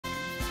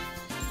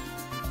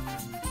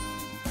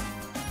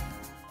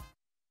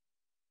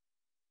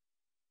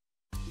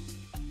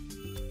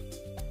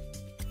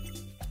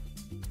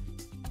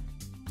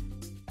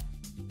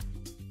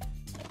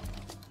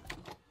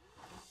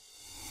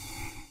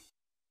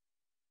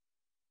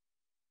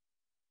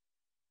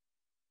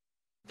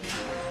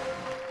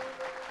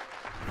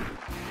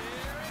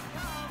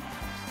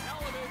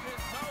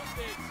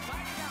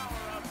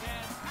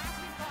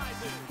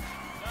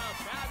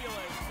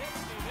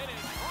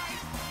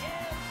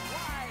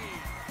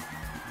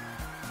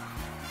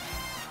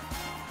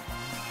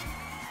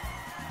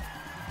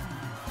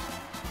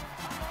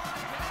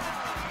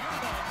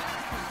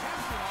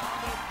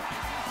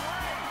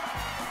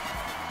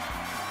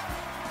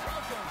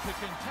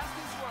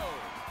Contestants Row.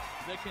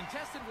 The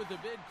contestant with the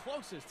bid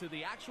closest to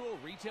the actual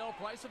retail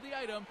price of the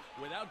item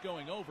without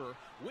going over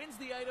wins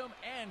the item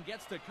and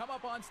gets to come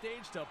up on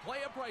stage to play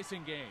a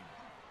pricing game.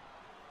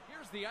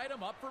 Here's the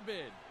item up for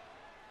bid.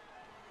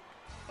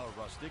 A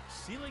rustic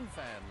ceiling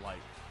fan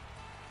light.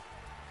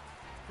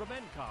 From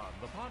Encon,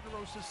 the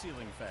Ponderosa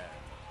ceiling fan.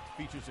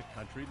 Features a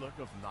country look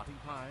of knotty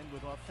pine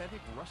with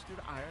authentic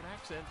rusted iron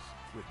accents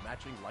with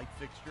matching light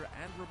fixture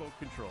and remote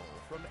control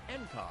from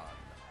Encon.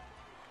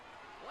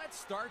 Let's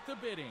start the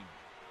bidding.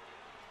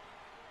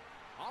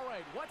 All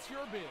right, what's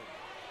your bid?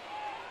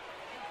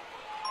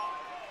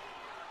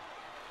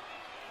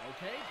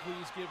 Okay,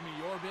 please give me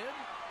your bid.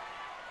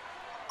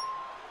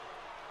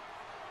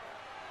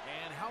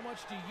 And how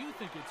much do you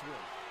think it's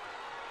worth?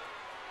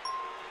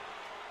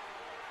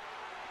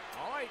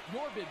 All right,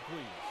 your bid,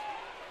 please.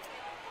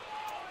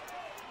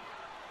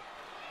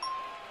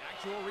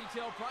 Actual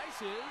retail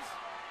price is...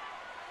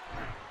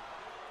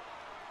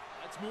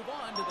 Let's move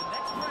on to the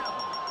next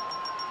round.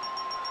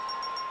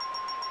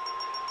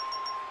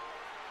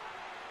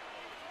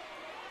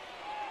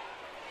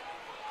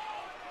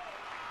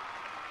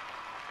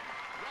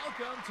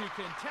 Welcome to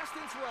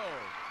Contestants Row.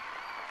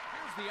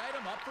 Here's the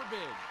item up for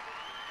bid. We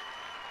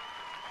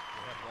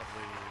have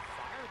lovely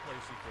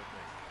fireplace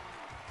equipment.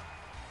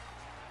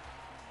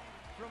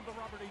 From the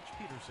Robert H.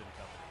 Peterson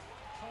Company,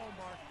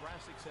 Hallmark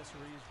brass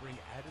accessories bring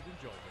added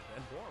enjoyment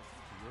and warmth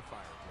to your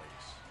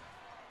fireplace.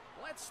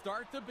 Let's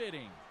start the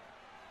bidding.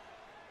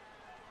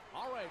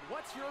 All right,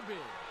 what's your bid?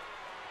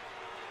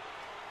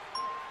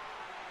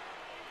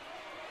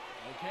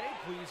 Okay,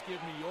 please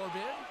give me your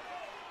bid.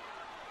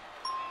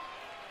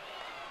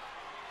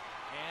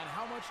 And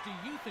how much do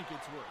you think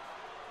it's worth?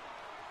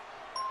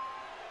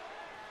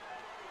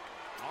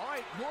 All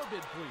right, your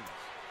bid, please.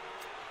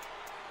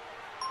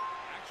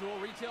 Actual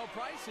retail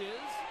price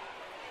is...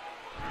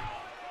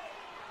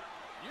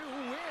 You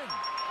win.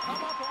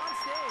 Come up on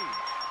stage.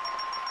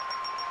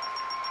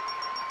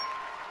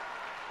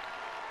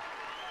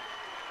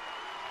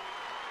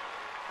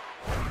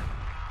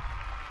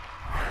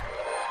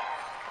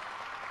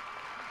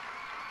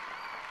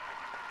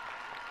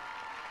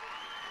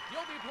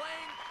 You'll be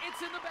playing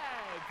It's in the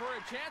Bag for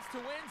a chance to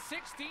win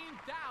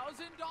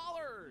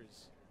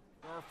 $16,000.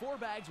 There are 4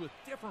 bags with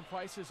different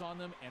prices on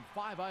them and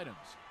 5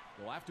 items.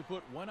 You'll have to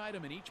put 1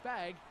 item in each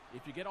bag.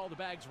 If you get all the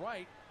bags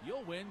right,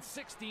 you'll win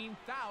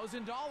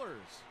 $16,000.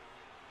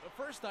 The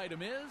first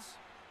item is...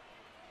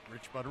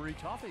 Rich buttery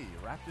toffee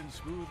wrapped in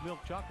smooth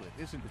milk chocolate.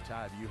 Isn't the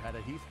time you had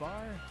a Heath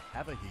bar?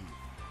 Have a Heath.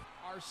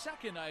 Our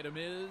second item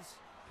is...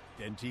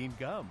 Dentine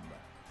gum.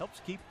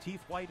 Helps keep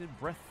teeth white and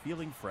breath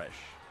feeling fresh.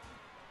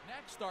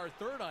 Next, our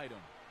third item.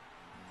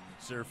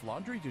 Surf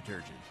laundry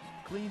detergent.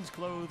 Cleans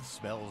clothes,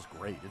 smells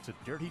great. It's a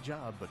dirty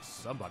job, but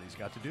somebody's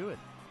got to do it.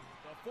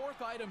 The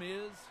fourth item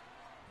is...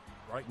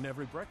 Brighten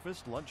every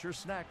breakfast, lunch, or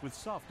snack with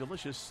soft,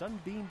 delicious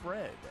Sunbeam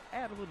bread.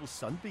 Add a little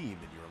Sunbeam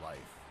in your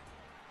life.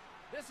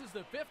 This is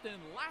the fifth and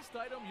last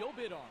item you'll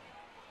bid on.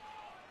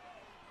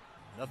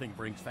 Nothing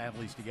brings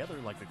families together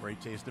like the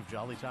great taste of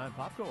Jolly Time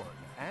popcorn.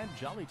 And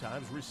Jolly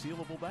Time's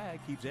resealable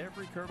bag keeps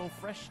every kernel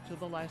fresh to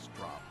the last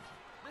drop.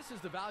 This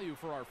is the value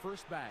for our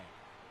first bag.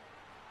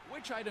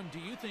 Which item do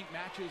you think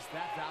matches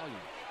that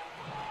value?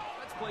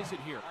 Let's place it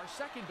here. Our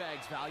second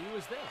bag's value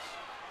is this.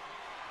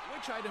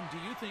 Which item do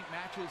you think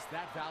matches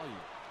that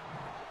value?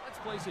 Let's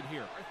place it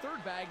here. Our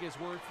third bag is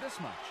worth this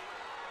much.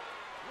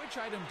 Which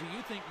item do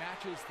you think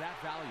matches that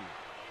value?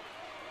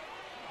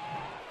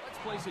 Let's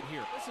place it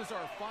here. This is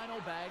our final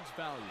bag's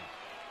value.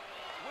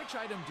 Which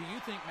item do you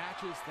think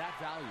matches that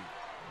value?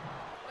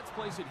 Let's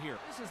place it here.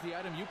 This is the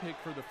item you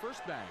picked for the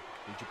first bag.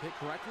 Did you pick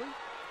correctly?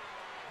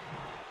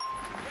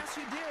 Yes,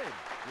 you did.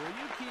 Will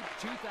you keep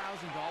 $2,000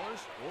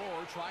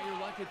 or try your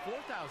luck at $4,000?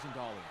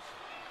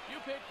 You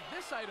picked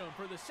this item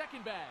for the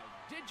second bag.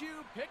 Did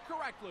you pick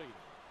correctly?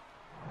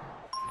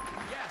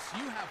 Yes,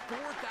 you have $4,000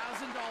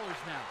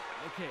 now.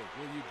 Okay,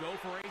 will you go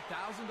for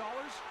 $8,000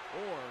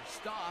 or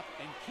stop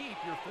and keep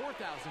your $4,000?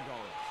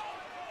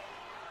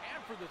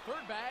 And for the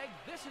third bag,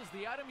 this is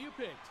the item you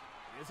picked.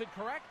 Is it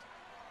correct?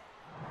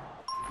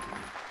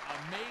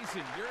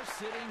 Amazing. You're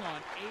sitting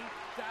on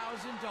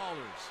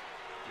 $8,000.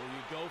 Will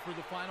you go for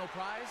the final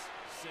prize?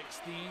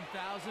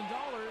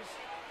 $16,000.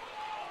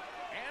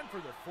 And for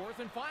the fourth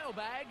and final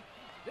bag,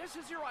 this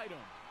is your item.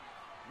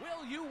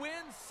 Will you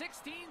win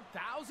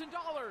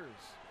 $16,000?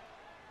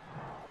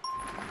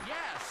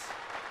 Yes.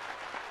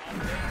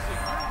 Amazing.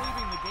 You're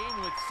leaving the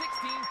game with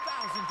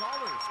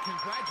 $16,000.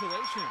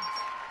 Congratulations.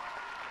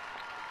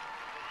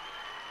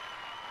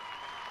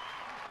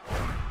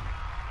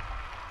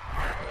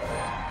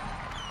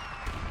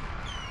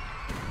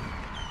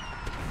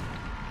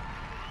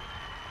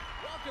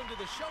 Welcome to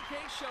the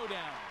Showcase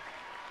Showdown.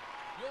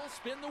 You'll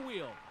spin the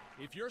wheel.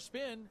 If your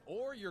spin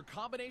or your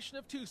combination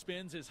of 2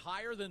 spins is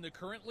higher than the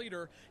current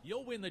leader,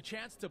 you'll win the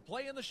chance to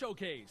play in the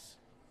showcase.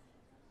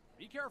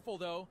 Be careful,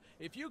 though.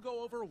 If you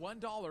go over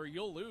 $1,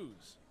 you'll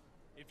lose.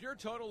 If your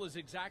total is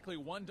exactly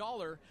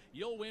 $1,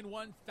 you'll win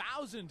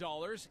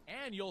 $1,000,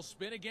 and you'll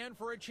spin again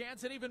for a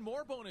chance at even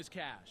more bonus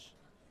cash.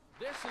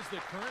 This is the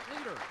current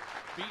leader.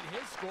 Beat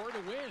his score to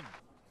win.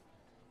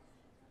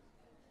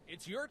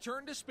 It's your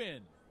turn to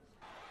spin.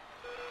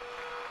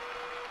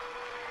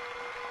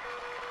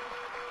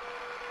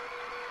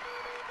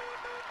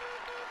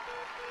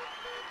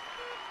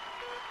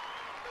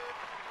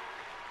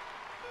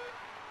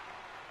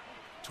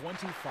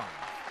 $25.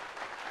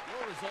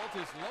 Your result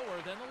is lower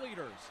than the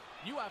leaders.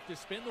 You have to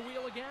spin the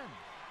wheel again.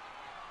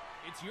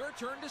 It's your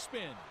turn to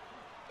spin.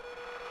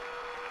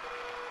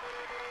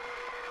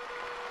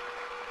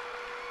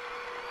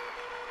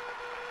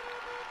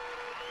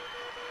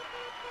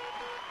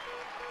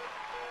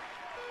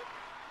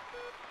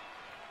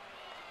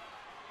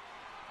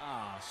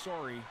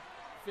 Sorry,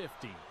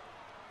 50.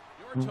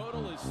 Your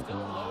total is still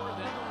lower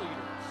than the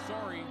leaders.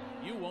 Sorry,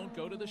 you won't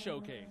go to the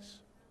showcase.